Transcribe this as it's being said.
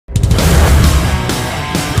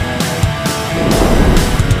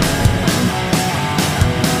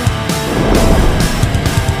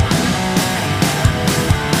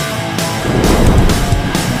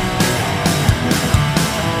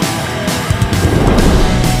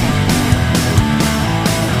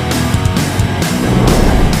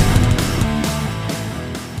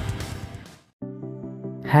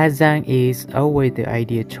Hazang is always the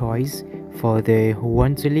ideal choice for those who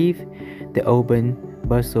want to leave the urban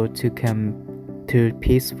bustle to come to a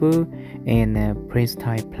peaceful and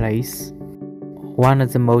pristine place. One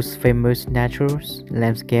of the most famous natural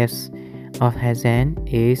landscapes of Hazan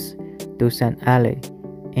is Dusan Alley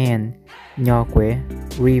and Nyokwe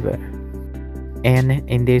River. And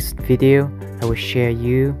in this video, I will share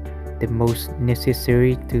you the most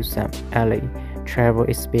necessary Dusan Alley travel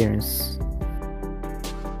experience.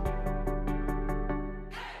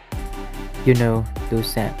 You know,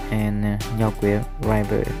 Dusan and Nyokwe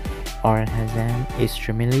River are Hazan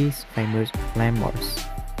extremely famous landmarks.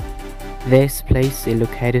 This place is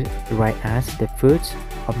located right at the foot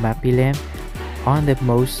of Mapilam on the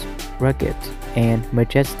most rugged and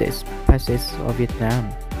majestic passes of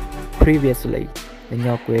Vietnam. Previously, the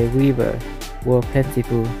Nyokwe River was a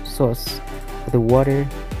plentiful source of the water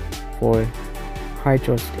for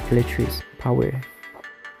hydroelectric power,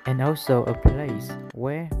 and also a place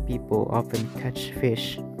where people often catch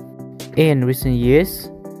fish. In recent years,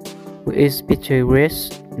 with its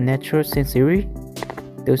picturesque natural scenery,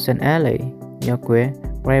 Dusan Alley, Nyokwe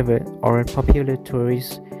River are popular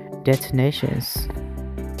tourist destinations.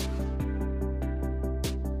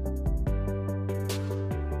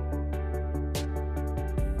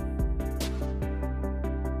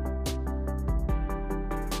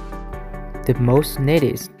 The most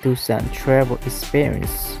needed Dusan travel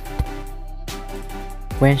experience.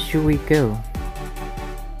 When should we go?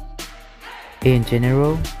 In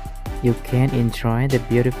general, you can enjoy the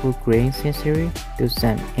beautiful green scenery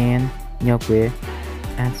Dusan and Nyokwe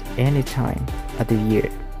at any time of the year.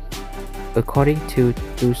 According to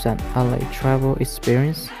Dusan Alley travel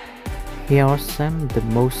experience, here are some of the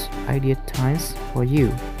most ideal times for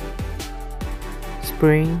you.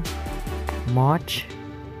 Spring, March,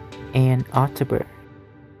 and October.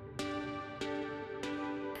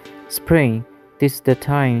 Spring, this is the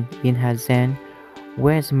time in Hazan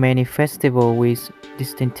where many festivals with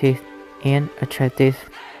distinctive and attractive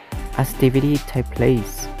activities take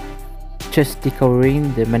place. Just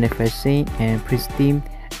discovering the magnificent and pristine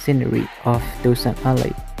scenery of Dusan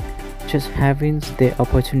Alley, just having the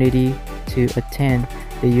opportunity to attend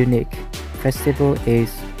the unique festival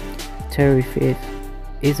is terrific,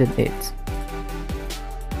 isn't it?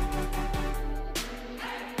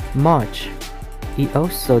 March is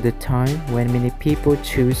also the time when many people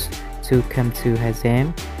choose to come to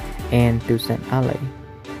Hazan and Dusan Alley,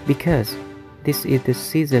 because this is the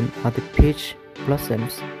season of the peach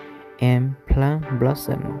blossoms and plum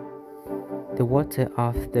blossom. The water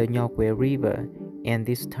of the Nyokwe River and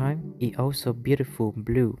this time is also beautiful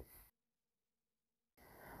blue.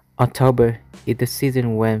 October is the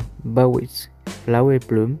season when buds flower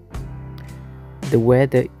bloom. The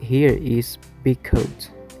weather here is bit cold,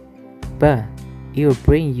 but it will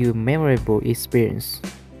bring you memorable experience.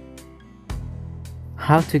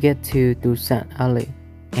 How to get to Dusan Alley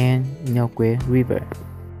and Nyokwe River.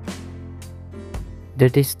 The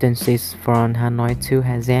distances from Hanoi to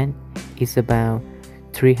Hazan is about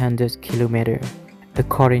 300 km.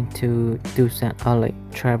 According to Dusan Alley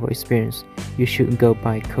travel experience, you should go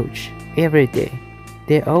by coach. Every day,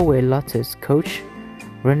 there are always lots of coach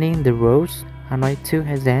running the roads Hanoi to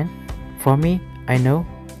Hazan. For me, I know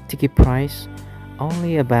ticket price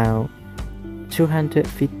only about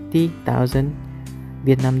 250,000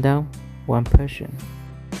 Vietnam dong one person.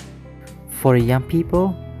 For the young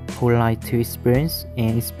people who like to experience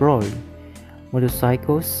and explore,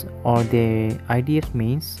 motorcycles are the ideal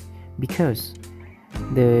means because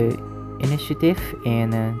the initiative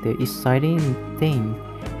and the exciting thing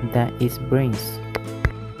that it brings.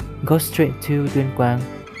 Go straight to Duan Quang,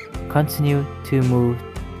 continue to move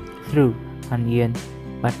through Han Yen,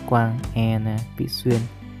 Bat Quang and Vị Xuyên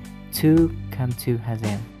to come to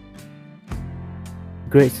Hazan.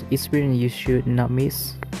 Great experience you should not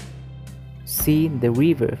miss. See the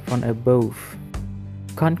river from above,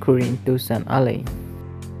 conquering Dusan Alley,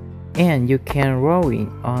 and you can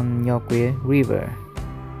rowing on Nyokwe River.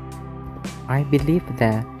 I believe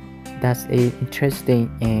that that's an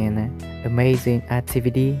interesting and amazing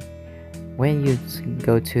activity when you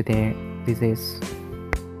go to their visits.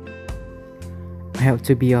 I hope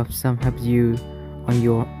to be of some help you on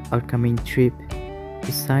your upcoming trip.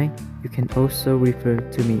 Besides, you can also refer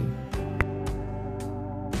to me.